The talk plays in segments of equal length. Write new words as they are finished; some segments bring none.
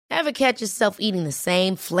Ever catch yourself eating the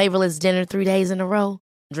same flavorless dinner 3 days in a row?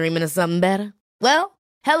 Dreaming of something better? Well,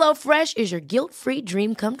 HelloFresh is your guilt-free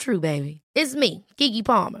dream come true, baby. It's me, Keke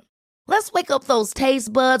Palmer. Let's wake up those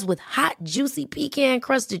taste buds with hot, juicy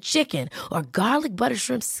pecan-crusted chicken or garlic butter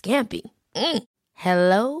shrimp scampi.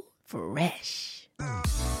 Hello Fresh.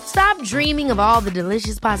 Stop dreaming of all the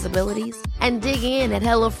delicious possibilities and dig in at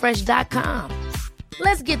HelloFresh.com.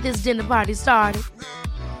 Let's get this dinner party started.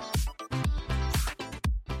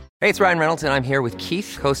 Hey, it's Ryan Reynolds, and I'm here with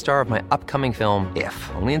Keith, co-star of my upcoming film,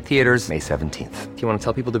 If, only in theaters May 17th. Do you want to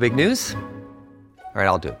tell people the big news? All right,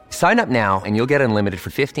 I'll do it. Sign up now and you'll get unlimited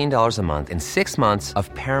for $15 a month and 6 months of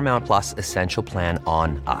Paramount Plus Essential Plan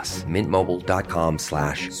on us.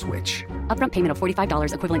 MintMobile.com/switch. Upfront payment of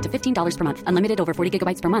 $45 equivalent to $15 per month. Unlimited over 40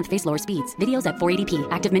 gigabytes per month. Face lower speeds. Videos at 480p.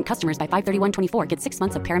 Active Mint customers by 531.24 get 6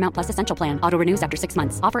 months of Paramount Plus Essential Plan. Auto renews after 6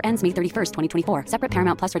 months. Offer ends May 31st, 2024. Separate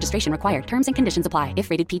Paramount Plus registration required. Terms and conditions apply if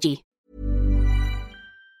rated PG.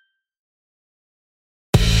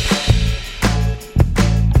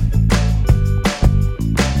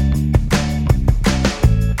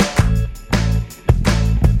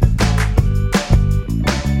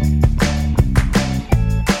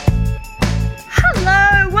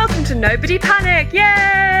 Nobody Panic!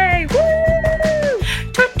 Yay! Woo!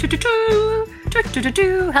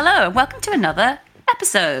 Hello, and welcome to another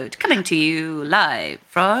episode, coming to you live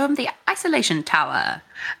from the Isolation Tower.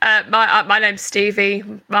 My name's Stevie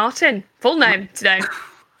Martin. Full name today.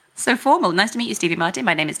 So formal. Nice to meet you, Stevie Martin.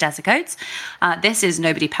 My name is Tessa Coates. This is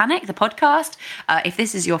Nobody Panic, the podcast. If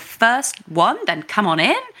this is your first one, then come on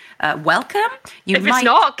in. Welcome. If it's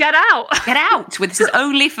not, get out. Get out. This is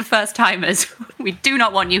only for first timers. We do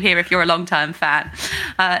not want you here if you're a long-term fan.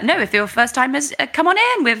 No, if you're first timers, come on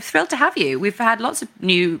in. We're thrilled to have you. We've had lots of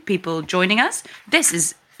new people joining us. This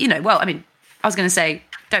is, I was going to say,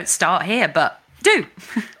 don't start here, but do.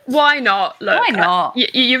 Why not? Look, why not?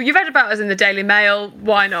 You read about us in the Daily Mail.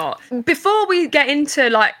 Why not? Before we get into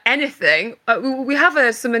anything, we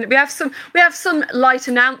have some light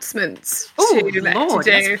announcements to do.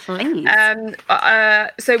 Yes, please.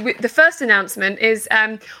 The first announcement is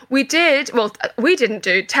we didn't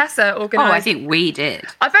do. Tessa organised. Oh, I think we did.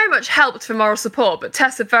 I very much helped for moral support, but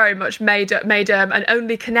Tessa very much made an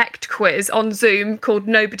Only Connect quiz on Zoom called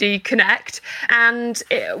Nobody Connect, and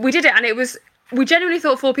we did it, and it was. We genuinely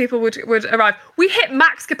thought 4 people would arrive. We hit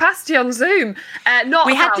max capacity on Zoom, not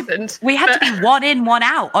 1,000. We had to be one in, one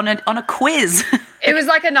out on a quiz. It was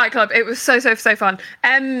like a nightclub. It was so fun.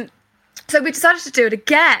 So we decided to do it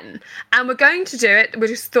again, and we're going to do it. We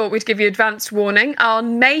just thought we'd give you advanced warning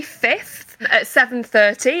on May 5th at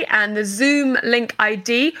 7:30, and the Zoom link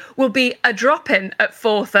ID will be a drop-in at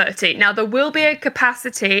 4:30. Now, there will be a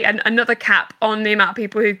capacity and another cap on the amount of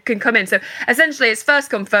people who can come in. So essentially, it's first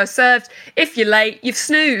come, first served. If you're late, you've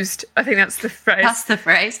snoozed. I think that's the phrase. That's the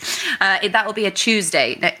phrase. That will be a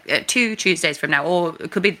Tuesday, 2 Tuesdays from now, or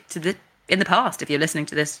it could be in the past if you're listening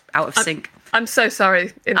to this out of sync. I'm so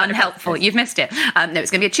sorry. Unhelpful. You've missed it. No,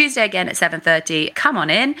 it's going to be a Tuesday again at 7:30. Come on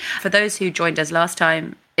in. For those who joined us last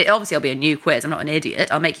time, it'll be a new quiz. I'm not an idiot.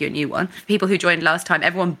 I'll make you a new one. People who joined last time,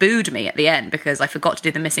 everyone booed me at the end because I forgot to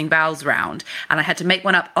do the missing vowels round, and I had to make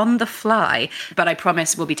one up on the fly. But I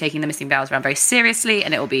promise we'll be taking the missing vowels round very seriously,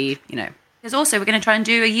 and it will be, There's also, we're going to try and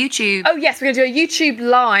do a YouTube... Oh, yes, we're going to do a YouTube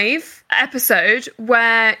live episode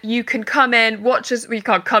where you can come in, watch us... Well, you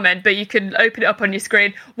can't come in, but you can open it up on your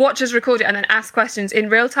screen, watch us record it, and then ask questions in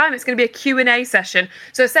real time. It's going to be a Q&A session.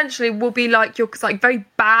 So essentially, we'll be like your very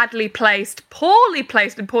badly placed, poorly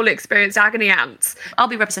placed and poorly experienced agony aunts. I'll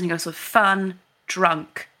be representing a sort of fun,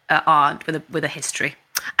 drunk aunt with a history.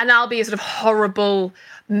 And I'll be a sort of horrible,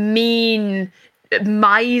 mean...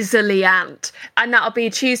 miserly aunt, and that'll be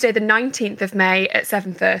Tuesday the 19th of May at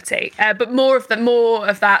 7:30. But more of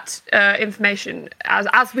that information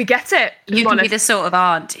as we get it. You can be the sort of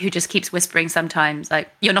aunt who just keeps whispering sometimes, like,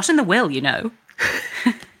 you're not in the will, Yes.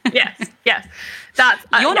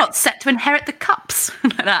 You're not set to inherit the cups.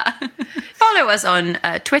 Like that. Follow us on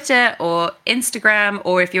Twitter or Instagram,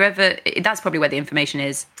 or if you're ever... That's probably where the information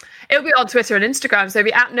is. It'll be on Twitter and Instagram, so it'll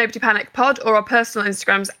be at Nobody Panic Pod, or our personal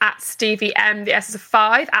Instagrams at Stevie M, the S is a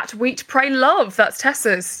 5, at Wheat Pray Love. That's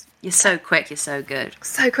Tessa's. You're so quick, you're so good.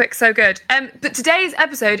 So quick, so good. But today's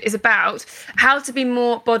episode is about how to be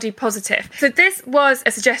more body positive. So this was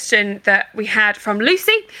a suggestion that we had from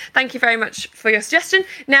Lucy. Thank you very much for your suggestion.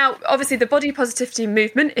 Now, obviously, the body positivity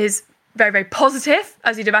movement is very, very positive,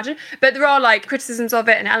 as you'd imagine, but there are like criticisms of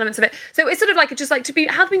it and elements of it. So it's sort of like just like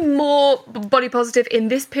how to be more body positive in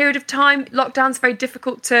this period of time. Lockdown's very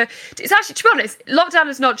difficult it's actually, to be honest, lockdown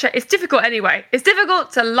is not, it's difficult anyway. It's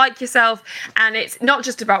difficult to like yourself, and it's not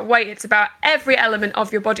just about weight, it's about every element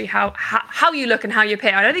of your body, how you look and how you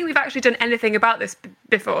appear. I don't think we've actually done anything about this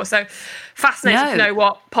before, so fascinating to know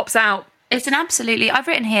what pops out. It's I've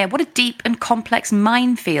written here, what a deep and complex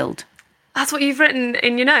minefield. That's what you've written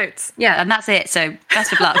in your notes? Yeah, and that's it. So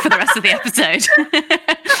best of luck for the rest of the episode.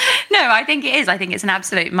 No, I think it is. I think it's an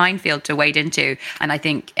absolute minefield to wade into. And I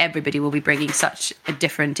think everybody will be bringing such a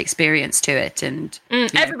different experience to it. And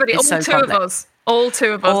everybody, all two of us. All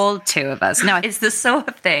two of us. All two of us. No, it's the sort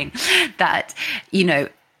of thing that,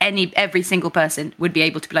 every single person would be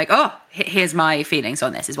able to be like, oh, here's my feelings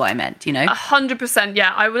on this, is what I meant, 100%,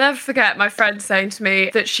 yeah. I will never forget my friend saying to me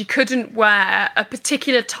that she couldn't wear a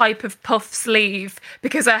particular type of puff sleeve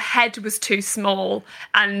because her head was too small.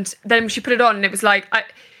 And then she put it on and it was like,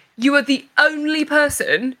 you are the only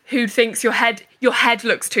person who thinks your head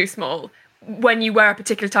looks too small when you wear a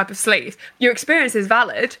particular type of sleeve. Your experience is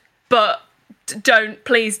valid, but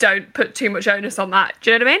please don't put too much onus on that.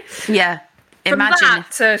 Do you know what I mean? Yeah. From that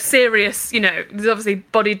to serious, there's obviously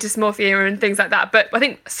body dysmorphia and things like that. But I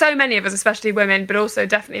think so many of us, especially women, but also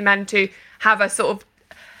definitely men, to have a sort of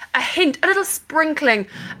a hint, a little sprinkling,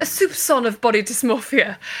 a soupçon of body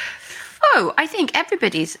dysmorphia. Oh, I think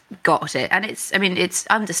everybody's got it. And it's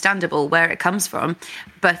understandable where it comes from.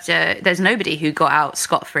 But there's nobody who got out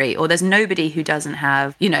scot-free, or there's nobody who doesn't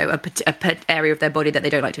have, a area of their body that they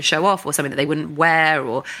don't like to show off, or something that they wouldn't wear,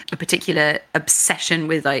 or a particular obsession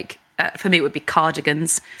with, like, for me, it would be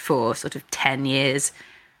cardigans for sort of 10 years.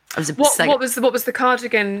 What was the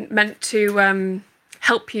cardigan meant to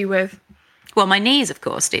help you with? Well, my knees, of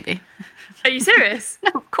course, Stevie. Are you serious? No,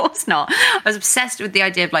 of course not. I was obsessed with the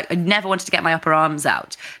idea of, like, I never wanted to get my upper arms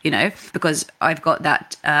out, because I've got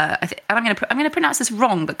that. I'm going to pronounce this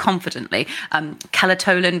wrong, but confidently.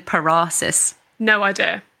 Calatolan paralysis. No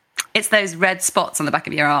idea. It's those red spots on the back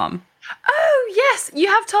of your arm. Oh, yes, you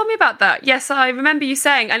have told me about that. Yes, I remember you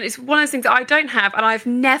saying, and it's one of those things that I don't have, and I've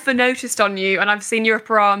never noticed on you, and I've seen your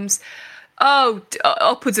upper arms,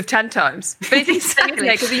 upwards of 10 times. But it's exactly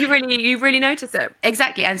because you really notice it.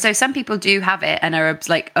 Exactly, and so some people do have it and are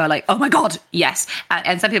like, oh my god, yes,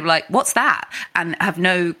 and some people are like, what's that, and have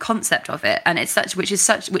no concept of it, and it's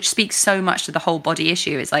which speaks so much to the whole body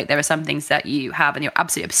issue. It's like there are some things that you have and you're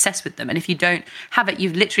absolutely obsessed with them, and if you don't have it,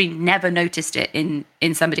 you've literally never noticed it in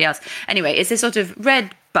somebody else. Anyway, it's this sort of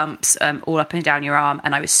red bumps all up and down your arm,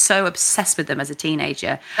 and I was so obsessed with them as a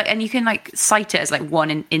teenager. And you can like cite it as like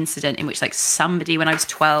one incident in which like somebody when I was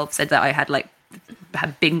 12 said that I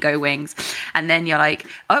had bingo wings, and then you're like,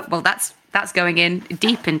 oh well, that's going in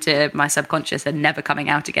deep into my subconscious and never coming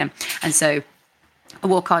out again. And so I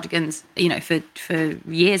wore cardigans, for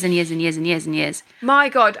years and years and years and years and years. My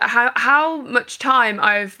God, how much time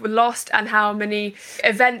I've lost, and how many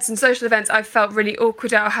events and social events I've felt really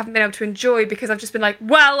awkward at or haven't been able to enjoy because I've just been like,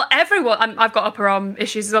 well, everyone. I've got upper arm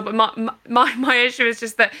issues as well, but my issue is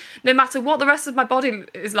just that no matter what the rest of my body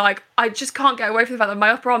is like, I just can't get away from the fact that my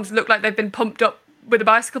upper arms look like they've been pumped up with a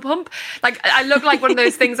bicycle pump. Like I look like one of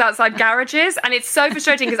those things outside garages, and it's so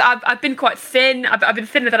frustrating because I've been quite thin. I've been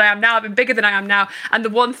thinner than I am now. I've been bigger than I am now, and the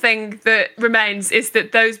one thing that remains is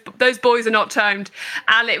that those boys are not toned,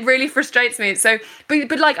 and it really frustrates me. So,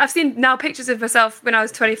 but like I've seen now pictures of myself when I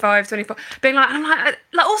was 25, 24, being like, and I'm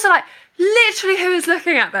like also like, literally, who is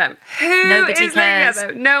looking at them? Nobody is cares. Looking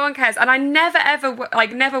at them? No one cares. And I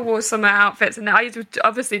never wore summer outfits, and I used to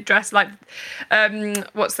obviously dress like, a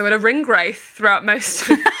ring wraith throughout most.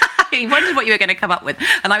 You wondered what you were going to come up with,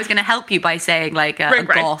 and I was going to help you by saying like a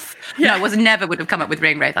goth. Yeah. No, never would have come up with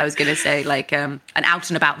ring wraith. I was going to say like an out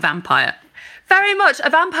and about vampire. Very much a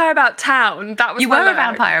vampire about town. That was you my were look. A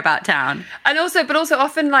vampire about town, but also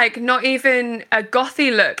often like not even a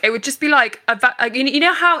gothy look. It would just be like you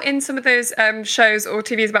know how in some of those shows or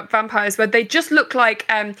TVs about vampires where they just look like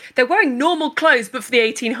they're wearing normal clothes but for the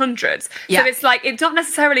 1800s. Yeah. So it's like it's not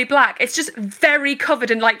necessarily black. It's just very covered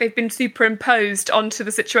and like they've been superimposed onto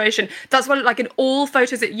the situation. That's what like in all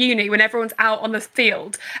photos at uni when everyone's out on the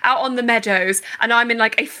field, out on the meadows, and I'm in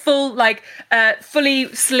like a full like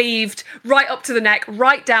fully sleeved right up to the neck,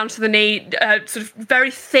 right down to the knee, sort of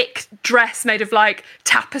very thick dress made of like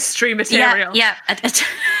tapestry material. Yeah.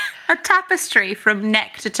 a tapestry from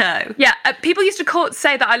neck to toe. Yeah, people used to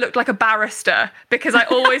say that I looked like a barrister because I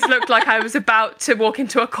always looked like I was about to walk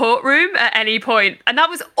into a courtroom at any point. And that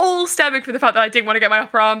was all stemming from the fact that I didn't want to get my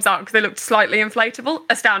upper arms out because they looked slightly inflatable.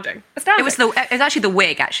 Astounding. It was actually the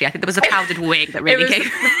wig, actually. I think there was a powdered wig that really came.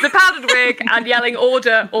 The powdered wig and yelling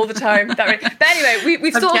order all the time. But anyway,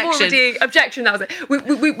 we've sort of already... Objection, that was it.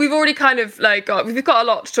 We've already kind of we've got a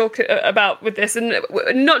lot to talk about with this, and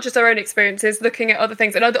not just our own experiences, looking at other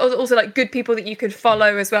things, and also like good people that you could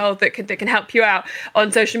follow as well that can help you out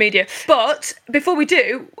on social media. But before we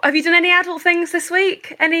do, have you done any adult things this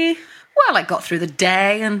week? Any? Well, I got through the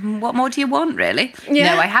day, and what more do you want, really?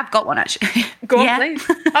 Yeah. No, I have got one, actually. Go on, please.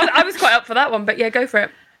 I was quite up for that one, but yeah, go for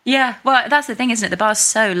it. Yeah, well, that's the thing, isn't it? The bar's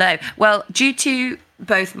so low. Well, due to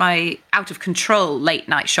both my out-of-control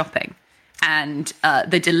late-night shopping and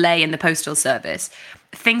the delay in the postal service,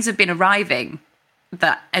 things have been arriving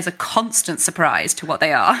that as a constant surprise to what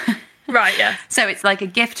they are. Right, yeah. So it's like a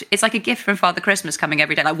gift. It's like a gift from Father Christmas coming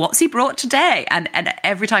every day. Like, what's he brought today? And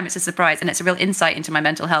every time it's a surprise, and it's a real insight into my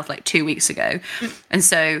mental health. Like 2 weeks ago, and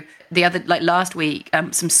so last week,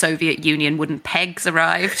 some Soviet Union wooden pegs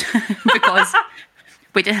arrived because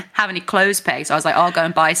we didn't have any clothes pegs. So I was like, I'll go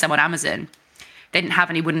and buy some on Amazon. They didn't have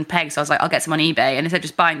any wooden pegs, so I was like, I'll get some on eBay. And instead of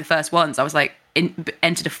just buying the first ones, I was like,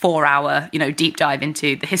 entered a 4-hour, deep dive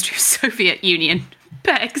into the history of Soviet Union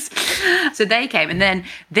pegs. So they came, and then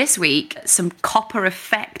this week some Copper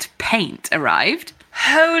Effect paint arrived.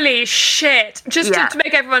 Holy shit. Just to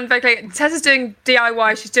make everyone very clear, Tessa's doing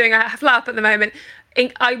DIY, she's doing a flat up at the moment.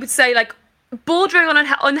 I would say like bordering on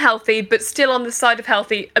unhealthy, but still on the side of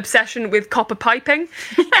healthy obsession with copper piping.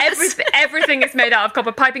 Yes. Everything is made out of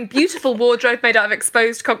copper piping. Beautiful wardrobe made out of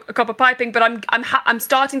exposed copper piping. But I'm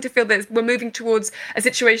starting to feel that we're moving towards a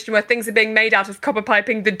situation where things are being made out of copper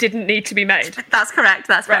piping that didn't need to be made. That's correct.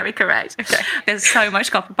 That's right. Very correct. Okay. There's so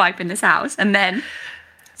much copper pipe in this house, and then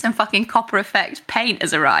some fucking Copper Effect paint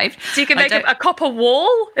has arrived. So you can make a copper wall?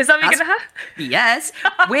 Is that what you're going to have? Yes,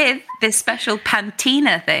 with this special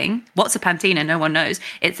patina thing. What's a patina? No one knows.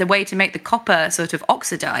 It's a way to make the copper sort of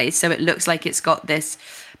oxidize, so it looks like it's got this...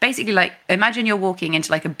 Basically, like, imagine you're walking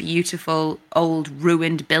into like a beautiful old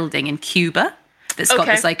ruined building in Cuba that's got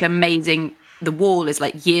this like amazing... The wall is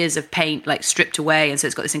like years of paint like stripped away, and so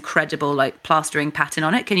it's got this incredible like plastering pattern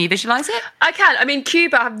on it. Can you visualize it? I can. I mean,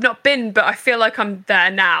 Cuba I've not been, but I feel like I'm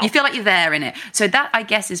there now. You feel like you're there in it. So that, I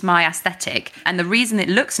guess, is my aesthetic. And the reason it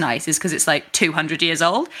looks nice is because it's like 200 years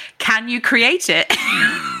old. Can you create it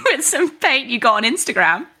with some paint you got on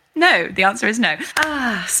Instagram? No, the answer is no.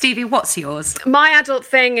 Stevie, what's yours? My adult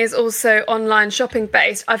thing is also online shopping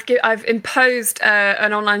based. I've imposed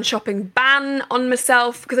an online shopping ban on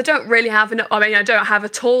myself because I don't really have enough. I mean, I don't have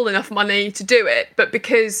at all enough money to do it, but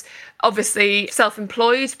because obviously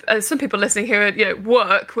self-employed, some people listening here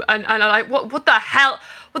work and are like, what the hell?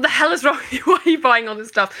 What the hell is wrong with you? Why are you buying all this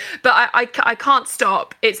stuff? But I can't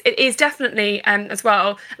stop. It is definitely, as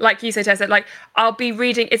well, like you said, Tessa, like I'll be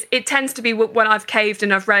reading, it tends to be when I've caved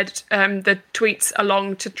and I've read the tweets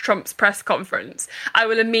along to Trump's press conference, I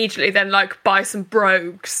will immediately then like buy some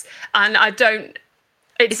brogues, and I don't...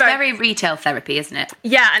 It's very retail therapy, isn't it?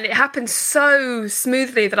 Yeah, and it happens so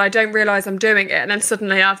smoothly that I don't realise I'm doing it, and then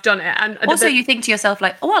suddenly I've done it. And also you think to yourself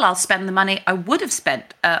like, oh, well, I'll spend the money I would have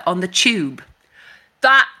spent on the tube.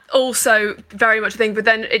 That also very much a thing, but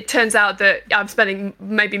then it turns out that I'm spending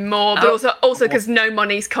maybe more, but also because no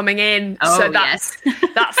money's coming in. So that's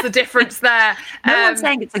the difference there. No one's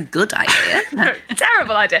saying it's a good idea. No,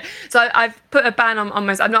 terrible idea. So I've put a ban on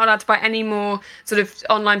myself. I'm not allowed to buy any more sort of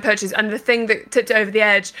online purchases. And the thing that tipped it over the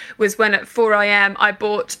edge was when at 4 a.m. I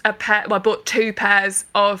bought I bought 2 pairs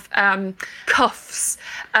of cuffs,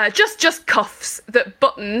 just cuffs that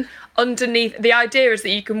button underneath. The idea is that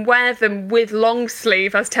you can wear them with long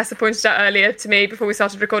sleeve, as Tessa pointed out earlier to me before we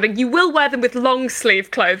started recording. You will wear them with long sleeve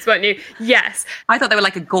clothes, won't you? Yes. I thought they were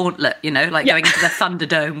like a gauntlet, like going into the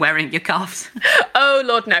Thunderdome wearing your cuffs. Oh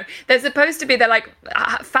Lord, no. They're supposed to be, they're like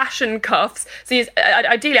fashion cuffs. So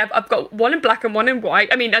ideally I've got one in black and one in white.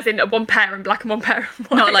 I mean, as in one pair in black and one pair in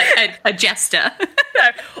white. Not like a jester. No.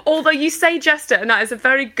 Although you say jester, and that is a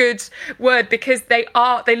very good word, because they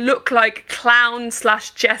look like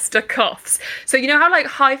clown/jester cuffs. So you know how like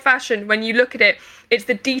high fashion, when you look at it, It's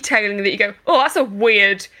the detailing that you go, oh, that's a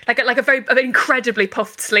weird, like a very an incredibly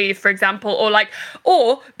puffed sleeve, for example,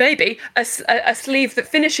 or maybe a sleeve that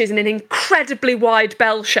finishes in an incredibly wide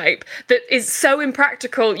bell shape that is so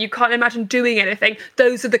impractical you can't imagine doing anything.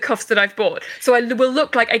 Those are the cuffs that I've bought. So I will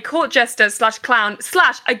look like a court jester / clown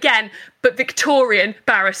 / again, but Victorian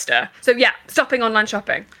barrister. So yeah, stopping online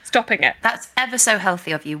shopping. Stopping it. That's ever so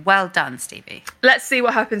healthy of you. Well done, Stevie. Let's see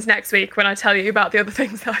what happens next week when I tell you about the other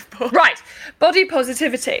things that I've bought. Right, body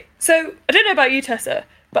positivity. So I don't know about you, Tessa,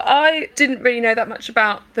 but I didn't really know that much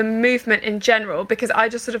about the movement in general because I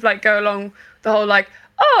just sort of like go along the whole like,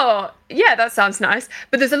 oh, yeah, that sounds nice.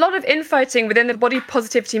 But there's a lot of infighting within the body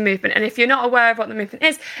positivity movement. And if you're not aware of what the movement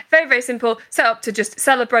is, very, very simple, set up to just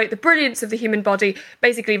celebrate the brilliance of the human body,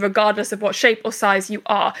 basically regardless of what shape or size you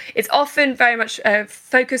are. It's often very much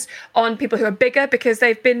focused on people who are bigger because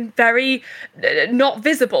they've been very not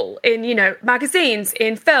visible in, magazines,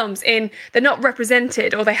 in films, they're not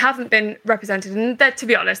represented or they haven't been represented. And to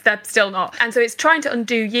be honest, they're still not. And so it's trying to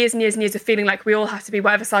undo years and years and years of feeling like we all have to be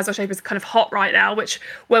whatever size or shape is kind of hot right now, which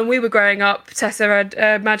when we were growing up, Tessa, I'd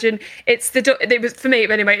imagine it was for me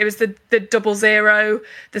anyway. It was the 00,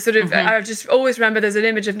 the sort of. I just always remember there's an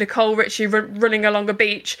image of Nicole Richie running along a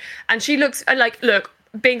beach, and she looks like look.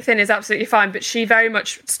 Being thin is absolutely fine, but she very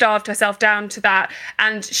much starved herself down to that,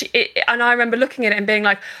 and and I remember looking at it and being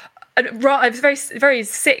like, it was a very, very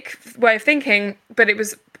sick way of thinking, but it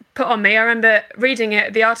was put on me. I remember reading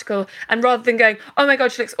the article, and rather than going, oh my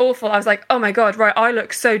God, she looks awful, I was like, oh my God, right, I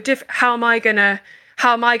look so different. How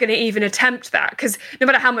am I gonna even attempt that? Because no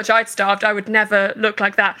matter how much I'd starved, I would never look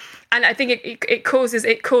like that. And I think it caused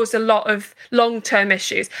a lot of long-term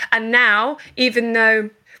issues. And now, even though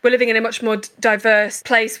we're living in a much more diverse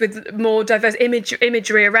place with more diverse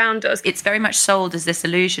imagery around us, it's very much sold as this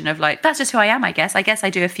illusion of like, that's just who I am, I guess. I guess I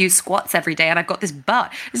do a few squats every day and I've got this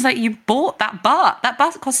butt. It's like, you bought that butt. That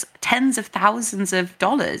butt costs tens of thousands of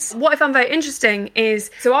dollars. What I found very interesting is,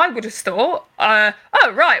 so I would have thought, oh,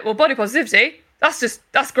 right, well, body positivity,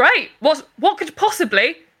 that's great. What could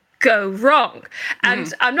possibly go wrong?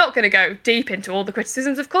 And I'm not going to go deep into all the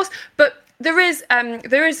criticisms, of course, but there is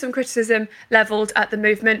some criticism levelled at the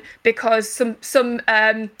movement because some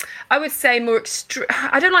I would say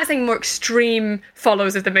I don't like saying more extreme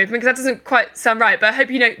followers of the movement because that doesn't quite sound right, but I hope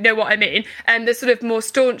you know what I mean. And there's sort of more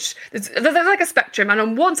staunch. There's like a spectrum, and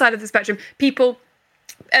on one side of the spectrum, people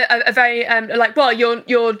are very like, well,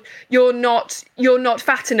 you're not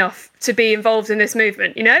fat enough to be involved in this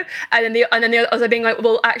movement, and then the other being like,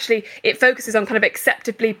 well, actually, it focuses on kind of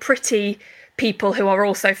acceptably pretty people who are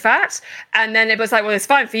also fat, and then it was like, well, it's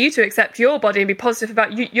fine for you to accept your body and be positive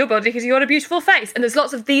about your body because you've got a beautiful face. And there's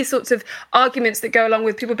lots of these sorts of arguments that go along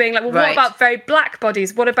with people being like, well, what about very black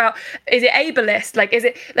bodies? What about, is it ableist? Like, is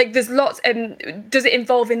it like, there's lots, does it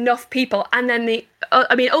involve enough people? And then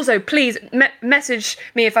also please message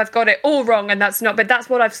me if I've got it all wrong and that's not, but that's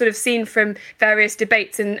what I've sort of seen from various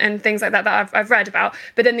debates and things like that I've read about.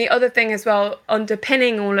 But then the other thing as well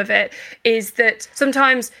underpinning all of it is that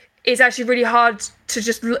sometimes it's actually really hard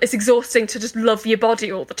it's exhausting to just love your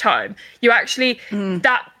body all the time. You actually,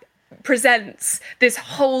 that presents this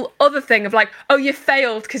whole other thing of like, oh, you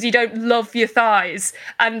failed because you don't love your thighs.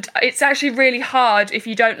 And it's actually really hard if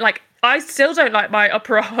you don't like, I still don't like my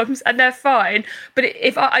upper arms and they're fine. But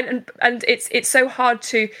it's so hard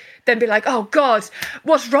to then be like, oh God,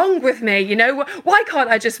 what's wrong with me? Why can't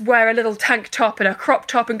I just wear a little tank top and a crop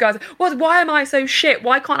top and go, why am I so shit?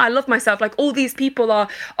 Why can't I love myself? Like all these people are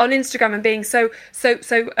on Instagram and being so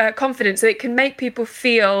confident. So it can make people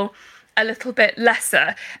feel a little bit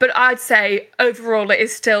lesser. But I'd say overall it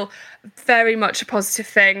is still very much a positive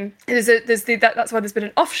thing. That's why there's been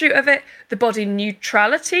an offshoot of it, the body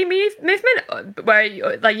neutrality movement, where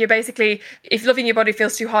you're basically, if loving your body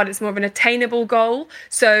feels too hard, it's more of an attainable goal.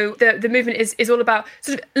 So the movement is all about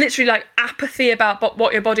sort of literally like apathy about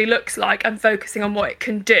what your body looks like and focusing on what it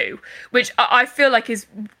can do, which I feel like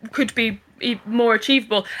could be more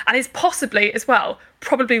achievable and is possibly as well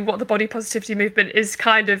probably what the body positivity movement is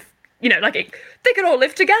kind of, they can all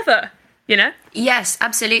live together. Yes,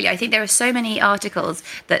 absolutely. I think there are so many articles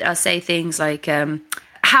that say things like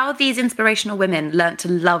how these inspirational women learnt to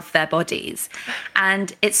love their bodies.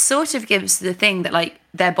 And it sort of gives the thing that like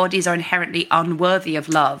their bodies are inherently unworthy of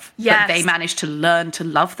love, but they managed to learn to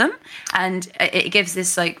love them. And it gives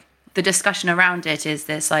this like, the discussion around it is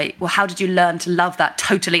this like, well, how did you learn to love that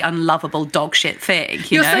totally unlovable dog shit thing?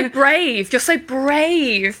 You're so brave. You're so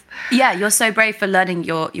brave. Yeah, you're so brave for learning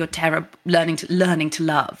your terror, learning to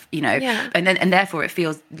love, Yeah. And therefore it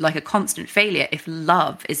feels like a constant failure if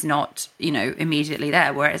love is not, immediately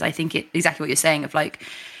there. Whereas I think exactly what you're saying of like,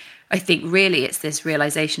 I think really it's this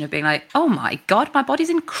realization of being like, oh my God, my body's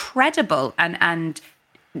incredible. And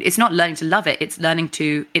it's not learning to love it. It's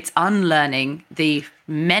unlearning the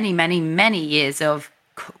many, many, many years of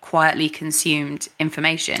quietly consumed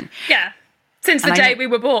information. Yeah. Since the day we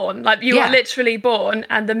were born, like you are literally born,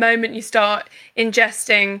 and the moment you start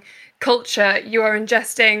ingesting culture, you are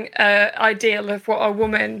ingesting an ideal of what a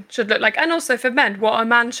woman should look like, and also for men, what a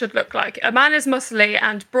man should look like. A man is muscly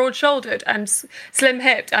and broad-shouldered and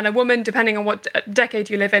slim-hipped, and a woman, depending on what decade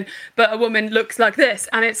you live in, but a woman looks like this,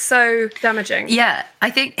 and it's so damaging. Yeah, I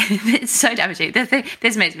think it's so damaging.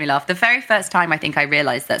 This makes me laugh. The very first time I think I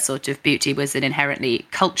realised that sort of beauty was an inherently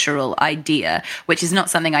cultural idea, which is not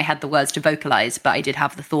something I had the words to vocalise, but I did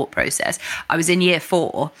have the thought process. I was in year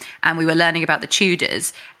 4, and we were learning about the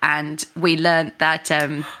Tudors, and we learned that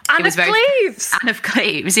Anne of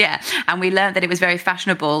Cleves, yeah. And we learned that it was very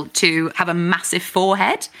fashionable to have a massive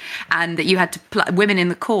forehead, and that you had to women in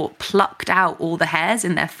the court plucked out all the hairs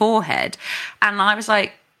in their forehead. And I was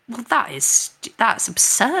like, well, that's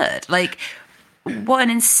absurd. Like, what an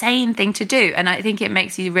insane thing to do. And I think it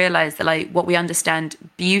makes you realise that, like, what we understand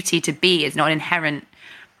beauty to be is not an inherent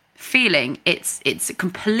feeling. It's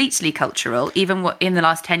completely cultural. Even in the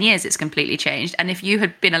last 10 years, it's completely changed. And if you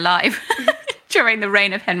had been alive during the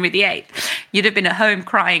reign of Henry VIII, you'd have been at home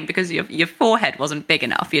crying because your forehead wasn't big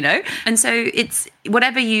enough, you know? And so it's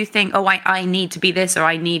whatever you think, oh, I need to be this, or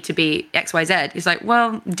I need to be XYZ. It's like,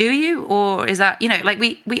 well, do you? Or is that, you know, like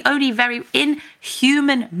we only in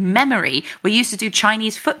human memory, we used to do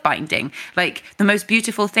Chinese foot binding. Like, the most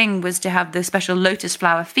beautiful thing was to have the special lotus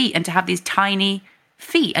flower feet and to have these tiny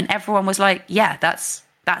feet, and everyone was like, yeah, that's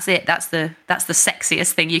it, that's the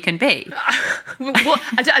sexiest thing you can be. Well,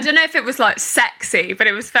 I don't know if it was like sexy, but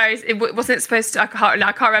it wasn't supposed to, I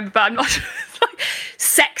can't remember, but I'm not sure. Like,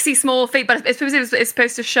 sexy small feet, but it's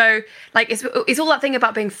supposed to show, like, it's all that thing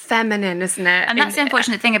about being feminine, isn't it? And that's the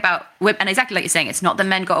unfortunate thing about women, and exactly like you're saying, it's not that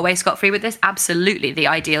men got away scot-free with this. Absolutely, the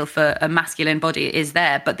ideal for a masculine body is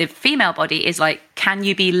there, but the female body is like, can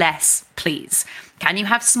you be less, please? Can you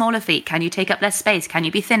have smaller feet? Can you take up less space? Can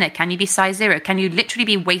you be thinner? Can you be size 0? Can you literally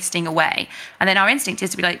be wasting away? And then our instinct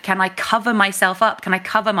is to be like, can I cover myself up? Can I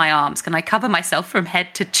cover my arms? Can I cover myself from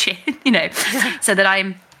head to chin? You know, so that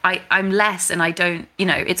I'm less, and I don't, you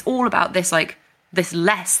know, it's all about this, like, this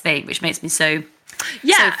less thing, which makes me so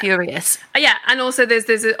furious. Yeah, and also there's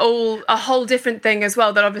a whole different thing as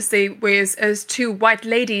well that obviously we as two white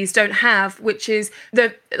ladies don't have, which is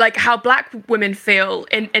how black women feel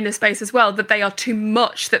in the space as well, that they are too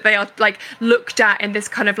much, that they are like looked at in this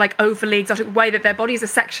kind of like overly exotic way, that their bodies are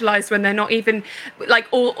sexualized when they're not even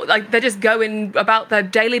they're just going about their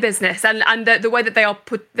daily business, and the way that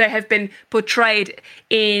they have been portrayed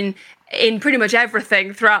in pretty much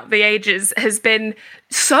everything throughout the ages has been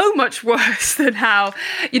so much worse than how,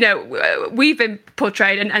 you know, we've been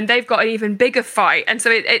portrayed, and they've got an even bigger fight. And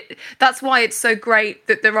so that's why it's so great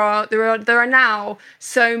that there are now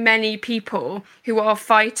so many people who are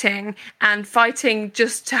fighting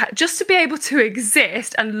just to be able to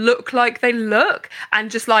exist and look like they look,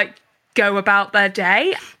 and just like go about their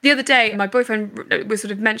day. The other day, my boyfriend was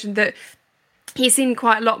sort of mentioned that he's seen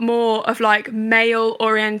quite a lot more of like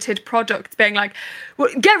male-oriented products being like, well,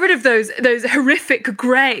 get rid of those horrific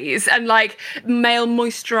greys, and like male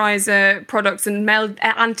moisturizer products and male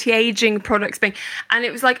anti-aging products being, and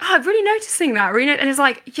it was like, oh, I'm really noticing that, and it's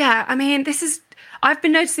like, yeah, I mean, I've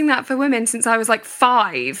been noticing that for women since I was like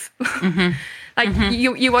 5. Mm-hmm. Like,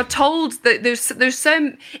 mm-hmm. you are told that there's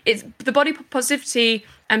so, it's the body positivity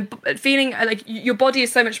and feeling like your body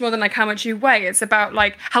is so much more than like how much you weigh. It's about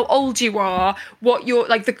like how old you are, what you're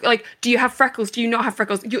like do you have freckles? Do you not have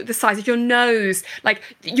freckles? The size of your nose, like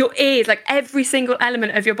your ears, like every single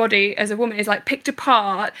element of your body as a woman is like picked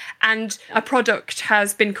apart, and a product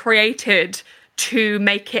has been created to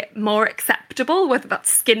make it more acceptable, whether that's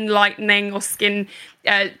skin lightening or skin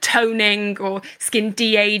toning or skin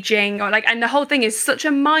de-aging, or like, and the whole thing is such a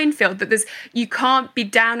minefield that you can't be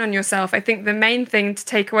down on yourself. I think the main thing to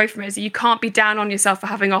take away from it is that you can't be down on yourself for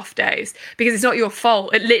having off days, because it's not your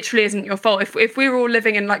fault. It literally isn't your fault. If we were all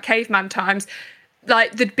living in like caveman times,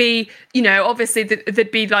 like there'd be, you know, obviously there'd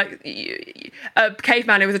be like a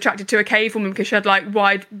caveman who was attracted to a cave woman because she had like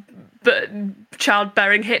wide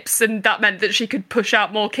childbearing hips, and that meant that she could push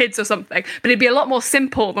out more kids or something. But it'd be a lot more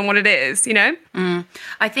simple than what it is, you know?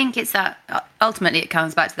 I think it's that ultimately it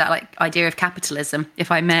comes back to that like idea of capitalism,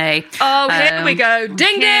 if I may. Oh, here we go.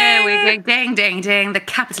 Ding, ding. We go. Ding, ding, ding. The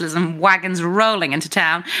capitalism wagon's rolling into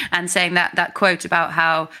town, and saying that quote about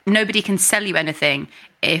how nobody can sell you anything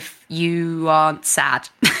if you aren't sad.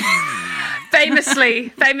 Famous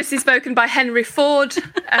famously spoken by Henry Ford.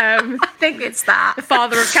 I think it's that. The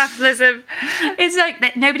father of capitalism. It's like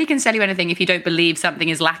that nobody can sell you anything if you don't believe something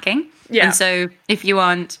is lacking. Yeah. And so if you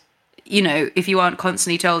aren't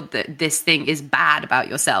constantly told that this thing is bad about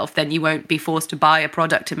yourself, then you won't be forced to buy a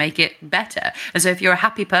product to make it better. And so if you're a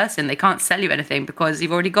happy person, they can't sell you anything because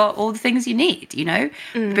you've already got all the things you need,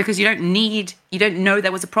 because you don't know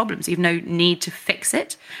there was a problem, so you've no need to fix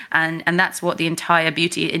it. And that's what the entire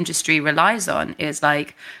beauty industry relies on, is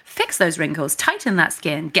like, fix those wrinkles, tighten that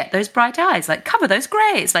skin, get those bright eyes, like cover those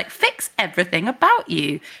grays, like fix everything about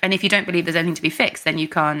you. And if you don't believe there's anything to be fixed, then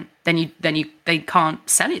they can't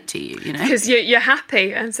sell it to you, Because you're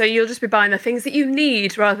happy, and so you'll just be buying the things that you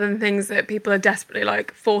need rather than things that people are desperately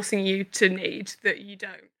like forcing you to need that you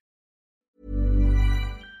don't.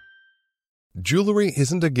 Jewelry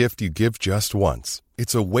isn't a gift you give just once.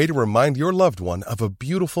 It's a way to remind your loved one of a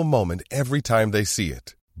beautiful moment every time they see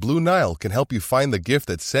it. Blue Nile can help you find the gift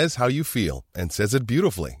that says how you feel and says it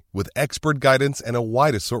beautifully, with expert guidance and a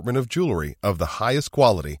wide assortment of jewelry of the highest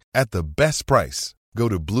quality at the best price. Go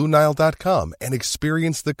to BlueNile.com and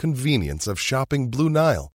experience the convenience of shopping Blue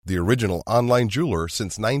Nile, the original online jeweler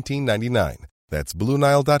since 1999. That's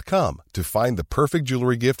BlueNile.com to find the perfect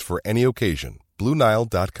jewelry gift for any occasion.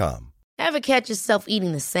 BlueNile.com. Ever catch yourself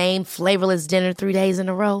eating the same flavorless dinner 3 days in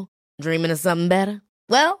a row? Dreaming of something better?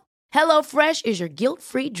 Well, HelloFresh is your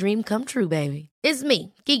guilt-free dream come true, baby. It's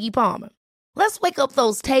me, Keke Palmer. Let's wake up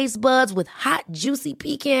those taste buds with hot, juicy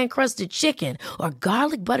pecan-crusted chicken or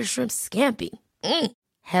garlic butter shrimp scampi.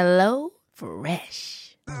 Hello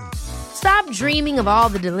Fresh. Stop dreaming of all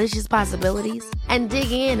the delicious possibilities and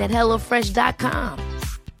dig in at HelloFresh.com.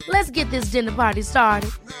 Let's get this dinner party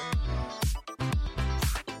started.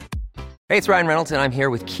 Hey, it's Ryan Reynolds, and I'm here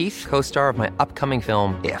with Keith, co-star of my upcoming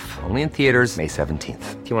film, If, only in theaters May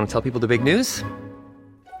 17th. Do you want to tell people the big news?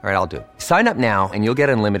 All right, I'll do it. Sign up now and you'll get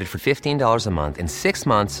unlimited for $15 a month and 6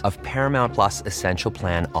 months of Paramount Plus Essential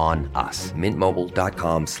Plan on us.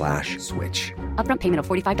 MintMobile.com/switch. Upfront payment of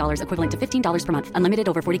 $45 equivalent to $15 per month. Unlimited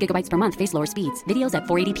over 40 gigabytes per month. Face lower speeds. Videos at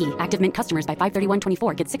 480p. Active Mint customers by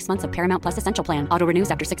 531.24 get 6 months of Paramount Plus Essential Plan. Auto renews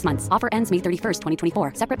after 6 months. Offer ends May 31st,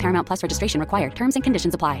 2024. Separate Paramount Plus registration required. Terms and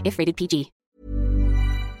conditions apply if rated PG.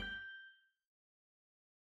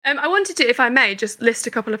 I wanted to, if I may, just list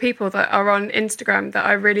a couple of people that are on Instagram that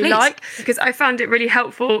I really like, because I found it really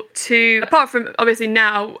helpful to, apart from obviously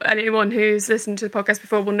now anyone who's listened to the podcast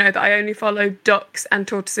before will know that I only follow ducks and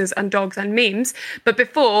tortoises and dogs and memes. But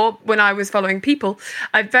before, when I was following people,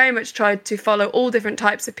 I very much tried to follow all different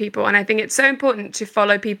types of people. And I think it's so important to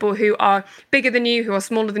follow people who are bigger than you, who are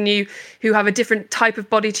smaller than you, who have a different type of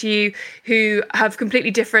body to you, who have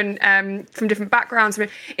completely different, from different backgrounds.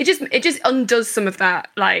 It just undoes some of that,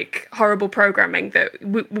 like, horrible programming that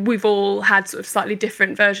we've all had sort of slightly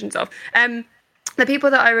different versions of. The people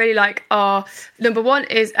that I really like are, number one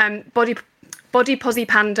is Body Posy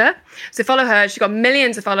Panda. So follow her. She's got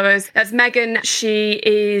millions of followers. That's Megan. She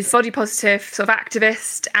is body positive sort of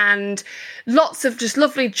activist, and lots of just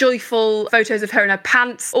lovely, joyful photos of her in her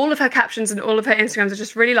pants. All of her captions and all of her Instagrams are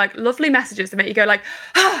just really like lovely messages that make you go like,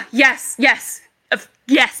 ah, yes, yes.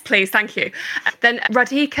 Yes, please, thank you. Then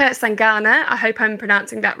Radhika Sangana, I hope I'm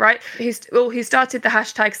pronouncing that right, who started the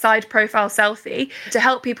hashtag side profile selfie to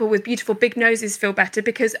help people with beautiful big noses feel better,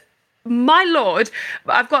 because my lord,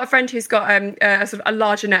 I've got a friend who's got a sort of a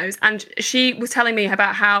larger nose, and she was telling me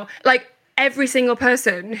about how, like, every single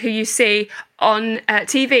person who you see on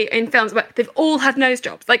TV, in films, they've all had nose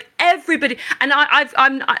jobs. Like, everybody. And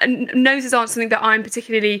noses aren't something that I'm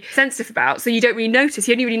particularly sensitive about, so you don't really notice.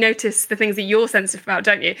 You only really notice the things that you're sensitive about,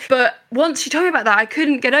 don't you? But once she told me about that, I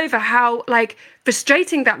couldn't get over how, like,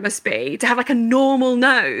 frustrating that must be to have, like, a normal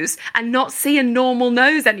nose and not see a normal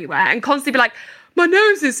nose anywhere and constantly be like, my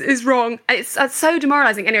nose is wrong. It's so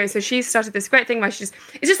demoralizing. Anyway, so she started this great thing where it's just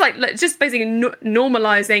basically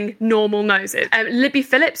normalizing normal noses. Libby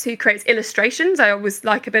Phillips, who creates illustrations. I always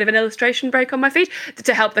like a bit of an illustration break on my feed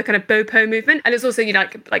to help the kind of Bopo movement. And it's also,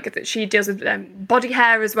 like she deals with body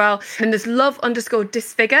hair as well. And there's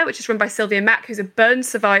Love_Disfigure, which is run by Sylvia Mack, who's a burn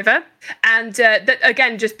survivor. And that,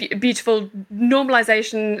 again, just beautiful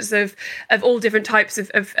normalizations of all different types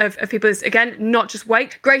of people. Again, not just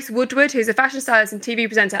weight. Grace Woodward, who's a fashion stylist and TV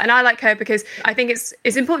presenter, and I like her because I think it's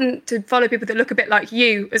important to follow people that look a bit like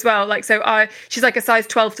you as well. Like, so she's like a size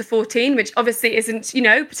 12 to 14, which obviously isn't,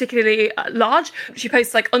 particularly large. She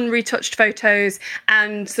posts like unretouched photos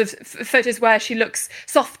and sort of photos where she looks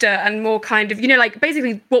softer and more kind of, like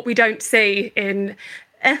basically what we don't see in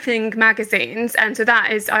effing magazines. And so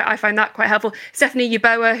that is, I find that quite helpful. Stephanie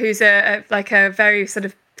Yeboah, who's a very sort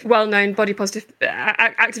of well-known body positive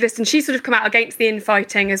activist, and she's sort of come out against the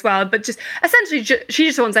infighting as well, but just essentially she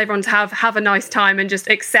just wants everyone to have a nice time and just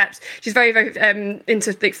accept. She's very, very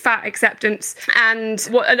into like fat acceptance, and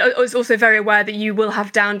is also very aware that you will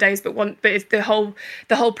have down days, but it's the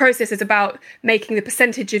whole process is about making the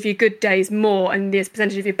percentage of your good days more and the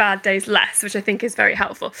percentage of your bad days less, which I think is very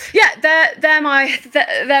helpful. Yeah, they're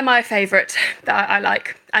my favourite that I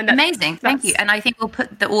like. And amazing, thank you. And I think we'll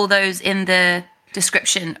put all those in the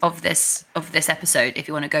description of this episode if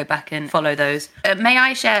you want to go back and follow those. May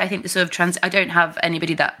I share, I think, the sort of I don't have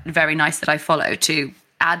anybody that very nice that I follow to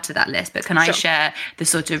add to that list, but can I share the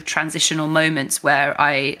sort of transitional moments where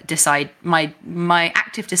I decide my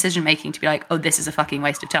active decision making to be like, oh, this is a fucking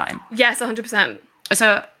waste of time? Yes, 100%.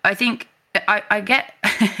 So I think I get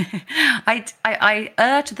I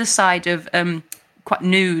err to the side of quite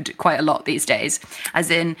nude quite a lot these days,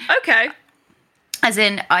 as in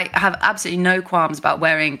I have absolutely no qualms about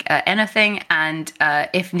wearing anything, and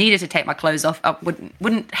if needed to take my clothes off, I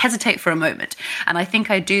wouldn't hesitate for a moment. And I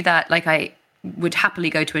think I do that, like I would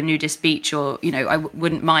happily go to a nudist beach, or, you know, I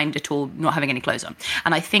wouldn't mind at all not having any clothes on.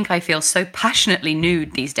 And I think I feel so passionately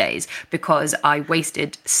nude these days because I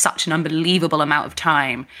wasted such an unbelievable amount of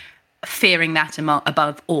time fearing that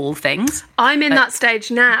above all things. I'm in that stage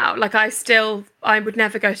now. Like I would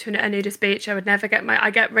never go to a nudist beach. I would never I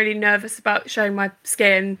get really nervous about showing my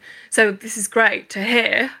skin. So this is great to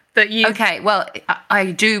hear that you... Okay, well,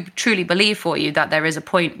 I do truly believe for you that there is a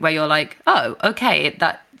point where you're like, oh, okay,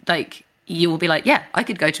 that, like, you will be like, yeah, I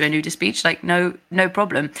could go to a nudist beach, like, no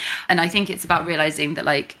problem. And I think it's about realising that,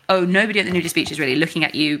 like, oh, nobody at the nudist beach is really looking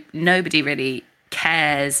at you. Nobody really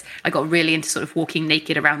cares. I got really into sort of walking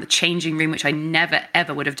naked around the changing room, which I never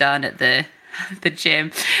ever would have done at the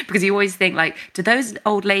gym, because you always think, like, do those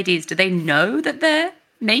old ladies, do they know that they're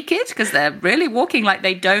naked? Because they're really walking like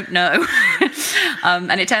they don't know.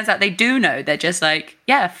 And it turns out they do know. They're just like,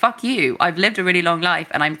 yeah, fuck you, I've lived a really long life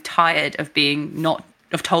and I'm tired of being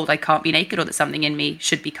told I can't be naked, or that something in me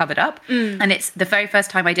should be covered up. And it's the very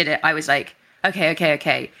first time I did it, I was like,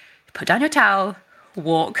 okay, put down your towel,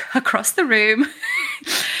 walk across the room,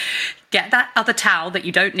 get that other towel that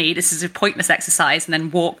you don't need, this is a pointless exercise, and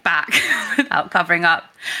then walk back without covering up.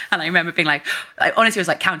 And I remember being like, I honestly was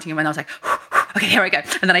like counting them, and I was like, okay, here I go.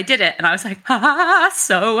 And then I did it, and I was like,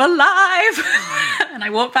 so alive. And I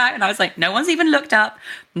walked back, and I was like, no one's even looked up,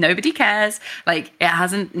 nobody cares, like,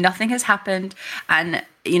 nothing has happened. And,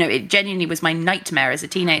 you know, it genuinely was my nightmare as a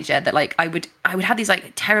teenager that, like, I would have these,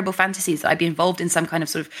 like, terrible fantasies that I'd be involved in some kind of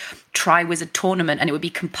sort of Triwizard tournament, and it would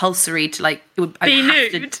be compulsory to, like, be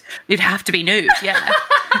nude. You'd have to be nude, yeah.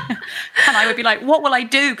 And I would be like, what will I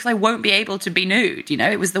do? Because I won't be able to be nude, you know?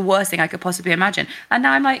 It was the worst thing I could possibly imagine. And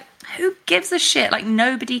now I'm like, who gives a shit? Like,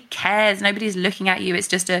 nobody cares. Nobody's looking at you. It's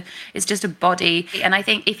just a body. And I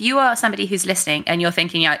think if you are somebody who's listening and you're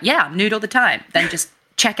thinking, yeah, I'm nude all the time, then just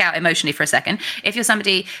check out emotionally for a second. If you're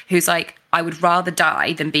somebody who's like, I would rather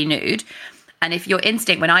die than be nude, and if your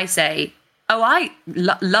instinct when I say, oh, I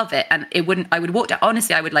love it, and I would walk down,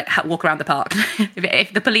 honestly, I would like walk around the park.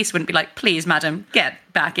 if the police wouldn't be like, please, madam, get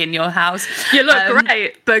back in your house. You look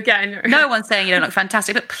great, but no one's saying you don't look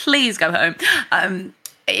fantastic, but please go home.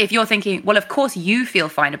 If you're thinking, well, of course you feel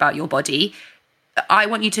fine about your body, I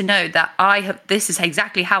want you to know that this is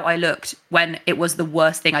exactly how I looked when it was the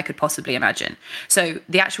worst thing I could possibly imagine. So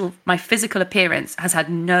my physical appearance has had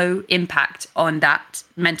no impact on that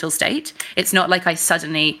mental state. It's not like I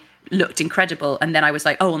suddenly looked incredible and then I was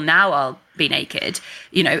like, oh, well, now I'll be naked.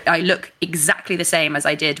 You know, I look exactly the same as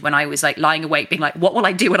I did when I was like lying awake being like, what will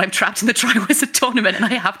I do when I'm trapped in the Triwizard tournament and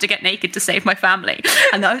I have to get naked to save my family?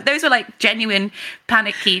 And those were like genuine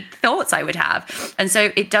panicky thoughts I would have. And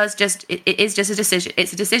so it is just a decision.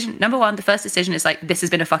 It's a decision. Number one, the first decision is like, this has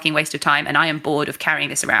been a fucking waste of time and I am bored of carrying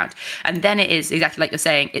this around. And then it is exactly like you're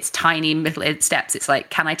saying, it's tiny little steps. It's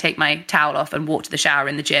like, can I take my towel off and walk to the shower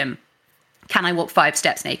in the gym? Can I walk 5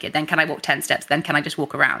 steps naked? Then can I walk 10 steps? Then can I just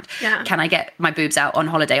walk around? Yeah. Can I get my boobs out on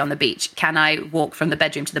holiday on the beach? Can I walk from the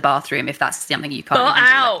bedroom to the bathroom if that's something you can't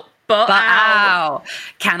do? But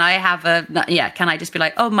can I have can I just be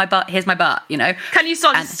like, oh, my butt, here's my butt, you know? Can you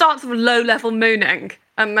start with low-level mooning?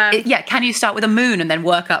 Can you start with a moon and then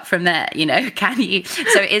work up from there, you know? Can you?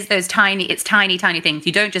 So it is those tiny things.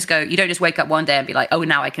 You don't just wake up one day and be like, oh,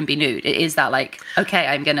 now I can be nude. It is that like, okay,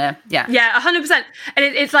 I'm gonna, yeah. Yeah, 100%. And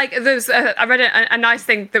it's like, I read a nice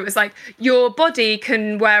thing that was like, your body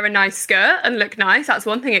can wear a nice skirt and look nice. That's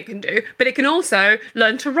one thing it can do. But it can also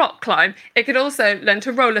learn to rock climb. It could also learn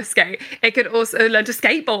to roller skate. It could also learn to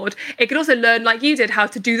skateboard. It could also learn, like you did, how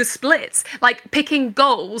to do the splits. Like picking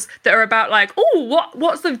goals that are about like, oh,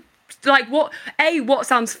 what's the like what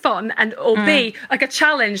sounds fun, and or B, like a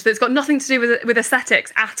challenge that's got nothing to do with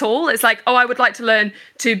aesthetics at all. It's like, oh, I would like to learn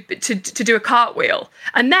to do a cartwheel,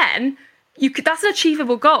 and then that's an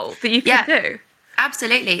achievable goal that you can do.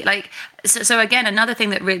 Absolutely. Like, so again, another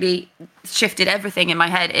thing that really shifted everything in my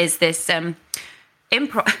head is this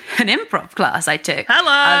improv class I took.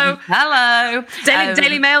 Hello.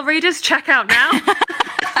 Daily Mail readers, check out now.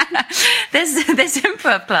 this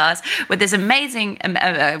improv class with this amazing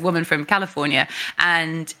woman from California,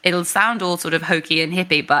 and it'll sound all sort of hokey and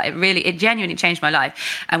hippie, but it genuinely changed my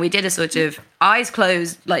life. And we did a sort of eyes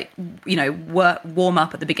closed, like, warm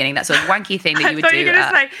up at the beginning, that sort of wanky thing that you would do. You're going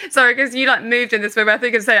to say, sorry, because you moved in this way, but I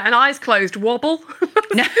think you're going to say an eyes closed wobble.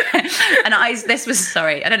 No,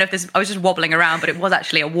 sorry, I don't know if I was just wobbling around, but it was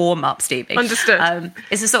actually a warm up, Stevie. Understood.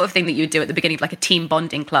 It's the sort of thing that you would do at the beginning of like a team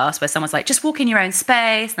bonding class, where someone's like, just walk in your own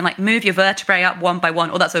space and like move your vertebrae up one by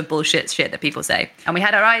one, all that sort of bullshit shit that people say. And we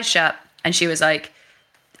had our eyes shut, and she was like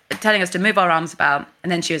telling us to move our arms about,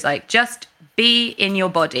 and then she was like, just be in your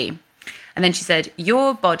body. And then she said,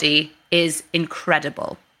 your body is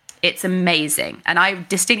incredible. It's amazing. And I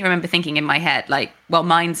distinctly remember thinking in my head, like, well,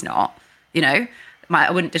 mine's not, I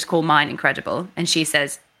wouldn't just call mine incredible. And she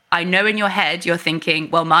says, I know in your head you're thinking,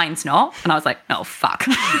 well, mine's not. And I was like, oh, fuck.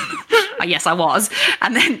 Yes, I was.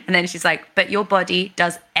 And then she's like, but your body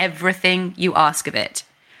does everything you ask of it.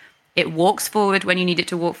 It walks forward when you need it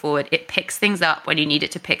to walk forward. It picks things up when you need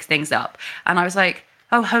it to pick things up. And I was like,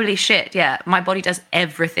 oh, holy shit, yeah, my body does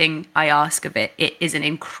everything I ask of it. It is an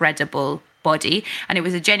incredible body. And it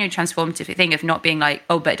was a genuine transformative thing of not being like,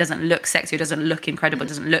 oh, but it doesn't look sexy, it doesn't look incredible, it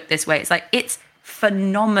doesn't look this way. It's like, it's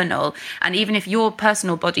phenomenal. And even if your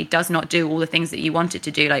personal body does not do all the things that you want it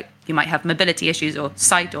to do, like you might have mobility issues or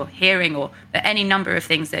sight or hearing or any number of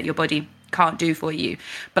things that your body can't do for you,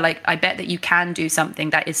 but like I bet that you can do something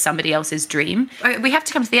that is somebody else's dream. We have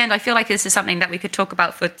to come to the end. I feel like this is something that we could talk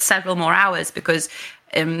about for several more hours, because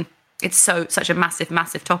it's such a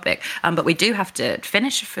massive topic, but we do have to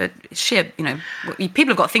finish for sheer, people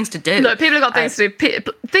have got things to do. Look, people have got things to do.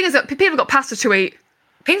 Thing is that people have got pasta to eat.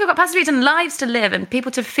 People have got pasta to eat and lives to live, and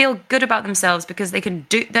people to feel good about themselves because they can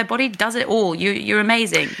do. Their body does it all. You're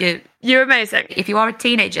amazing. You're amazing. If you are a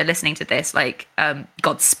teenager listening to this, like,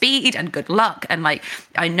 Godspeed and good luck. And like,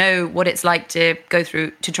 I know what it's like to go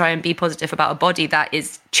through to try and be positive about a body that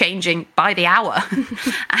is changing by the hour.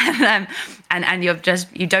 and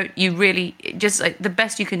you really just like the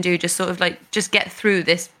best you can do, just sort of like, just get through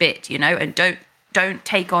this bit, and don't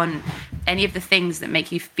take on any of the things that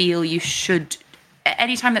make you feel you should.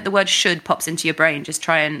 Anytime that the word should pops into your brain, just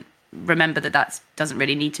try and remember that doesn't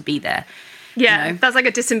really need to be there. Yeah, that's like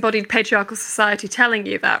a disembodied patriarchal society telling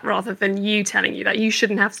you that, rather than you telling you that you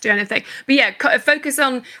shouldn't have to do anything. But yeah, focus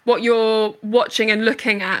on what you're watching and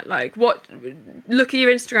looking at. Like, look at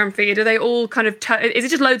your Instagram feed. Are they all kind of, is it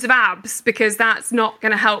just loads of abs? Because that's not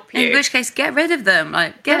going to help you. In which case, get rid of them.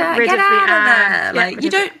 Like, get out of there. Like,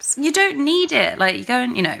 you don't need it. Like, you go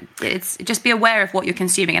and, it's just be aware of what you're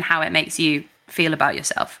consuming and how it makes you feel about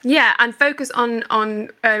yourself. Yeah, and focus on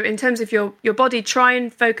in terms of your body, try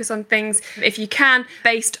and focus on things, if you can,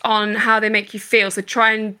 based on how they make you feel. So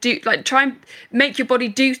try and make your body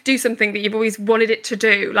do something that you've always wanted it to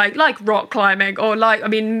do, like rock climbing, or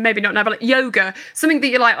maybe not now, but like yoga, something that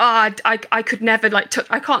you're like, I could never touch.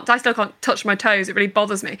 I still can't touch my toes. It really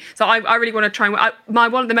bothers me. So I really want to try and my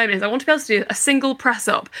one at the moment is I want to be able to do a single press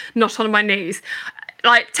up, not on my knees.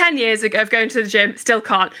 Like 10 years ago of going to the gym, still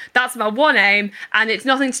can't. That's my one aim, and it's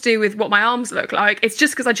nothing to do with what my arms look like. It's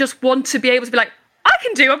just because I just want to be able to be like, I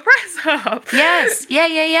can do a press up. Yes,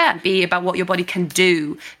 yeah. Be about what your body can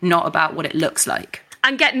do, not about what it looks like.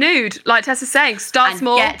 And get nude, like Tessa's saying. Start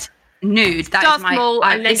small. Get nude. Start small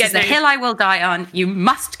and then this is the hill I will die on. You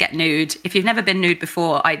must get nude. If you've never been nude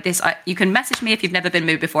before, you can message me if you've never been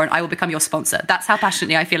nude before, and I will become your sponsor. That's how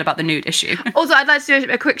passionately I feel about the nude issue. Also, I'd like to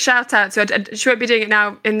do a quick shout out. So she won't be doing it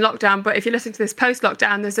now in lockdown, but if you're listening to this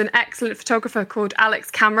post-lockdown, there's an excellent photographer called Alex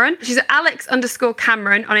Cameron. She's at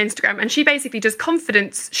Alex_Cameron on Instagram, and she basically does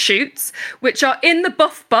confidence shoots, which are in the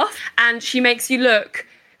buff, and she makes you look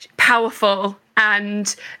powerful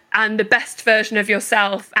and the best version of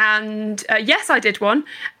yourself. And yes, I did one,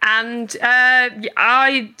 and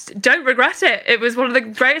I don't regret it. It was one of the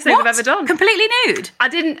greatest things I've ever done. Completely nude? I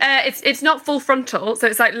didn't. It's not full frontal, so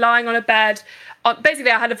it's like lying on a bed. Basically,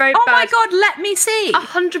 I had a very Oh bad... my God, let me see.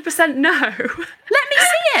 100% no. Let me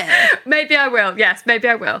see it. Maybe I will. Yes, maybe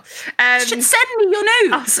I will. Should send me your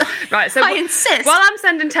nudes. Right, so I insist. While I'm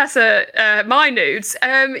sending Tessa my nudes,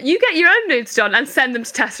 you get your own nudes done and send them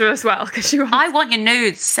to Tessa as well, because you. I want your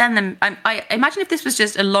nudes. Send them. I imagine if this was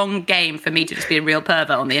just a long game for me to just be a real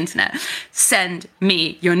pervert on the internet. Send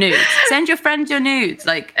me your nudes. Send your friends your nudes.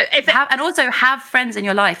 Like, and also have friends in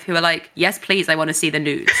your life who are like, yes, please, I want to see the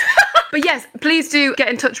nudes. But yes, please do get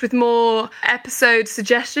in touch with more episode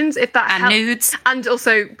suggestions if that and helps. Nudes. And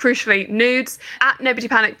also, crucially, nudes at Nobody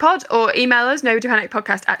Panic Pod, or email us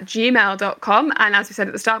nobodypanicpodcast@gmail.com. And as we said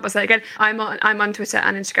at the start, I'll say again, I'm on Twitter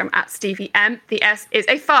and Instagram at Stevie M. The S is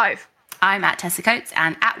a 5. I'm at Tessa Coates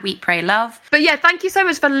and at Wheat Pray Love. But yeah, thank you so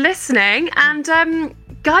much for listening. And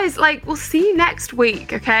guys, we'll see you next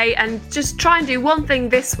week, okay? And just try and do one thing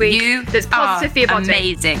this week that's positive for your body.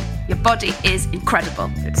 Amazing. Your body is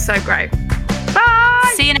incredible. It's so great.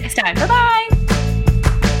 Bye! See you next time. Bye-bye.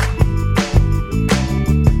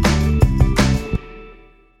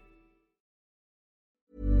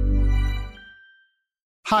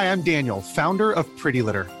 Hi, I'm Daniel, founder of Pretty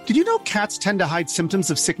Litter. Did you know cats tend to hide symptoms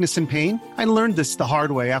of sickness and pain? I learned this the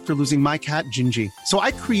hard way after losing my cat, Gingy. So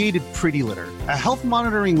I created Pretty Litter, a health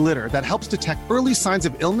monitoring litter that helps detect early signs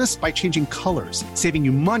of illness by changing colors, saving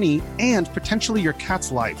you money and potentially your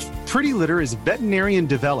cat's life. Pretty Litter is veterinarian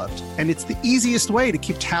developed, and it's the easiest way to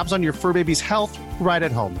keep tabs on your fur baby's health right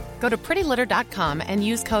at home. Go to prettylitter.com and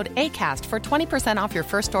use code ACAST for 20% off your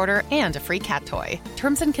first order and a free cat toy.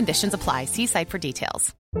 Terms and conditions apply. See site for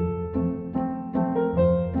details.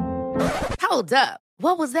 Hold up.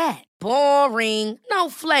 What was that? Boring. No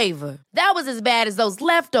flavor. That was as bad as those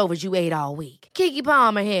leftovers you ate all week. Keke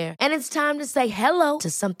Palmer here, and it's time to say hello to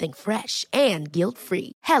something fresh and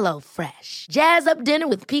guilt-free. Hello Fresh. Jazz up dinner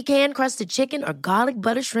with pecan-crusted chicken or garlic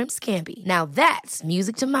butter shrimp scampi. Now that's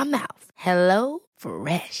music to my mouth. Hello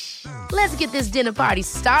Fresh. Let's get this dinner party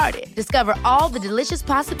started. Discover all the delicious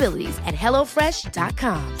possibilities at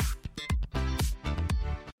hellofresh.com.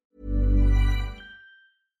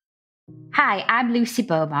 Hi, I'm Lucy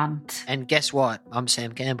Beaumont. And guess what? I'm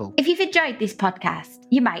Sam Campbell. If you've enjoyed this podcast,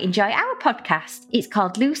 you might enjoy our podcast. It's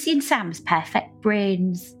called Lucy and Sam's Perfect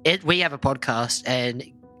Brains. We have a podcast, and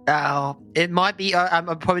it might be, I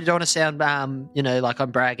probably don't want to sound, like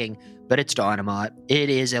I'm bragging, but it's dynamite. It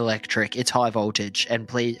is electric. It's high voltage. And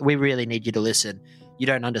please, we really need you to listen. You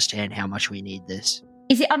don't understand how much we need this.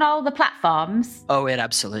 Is it on all the platforms? Oh, it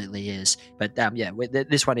absolutely is. But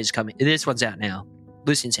this one is coming. This one's out now.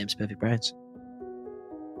 Lucy and Sam's Perfect Brains.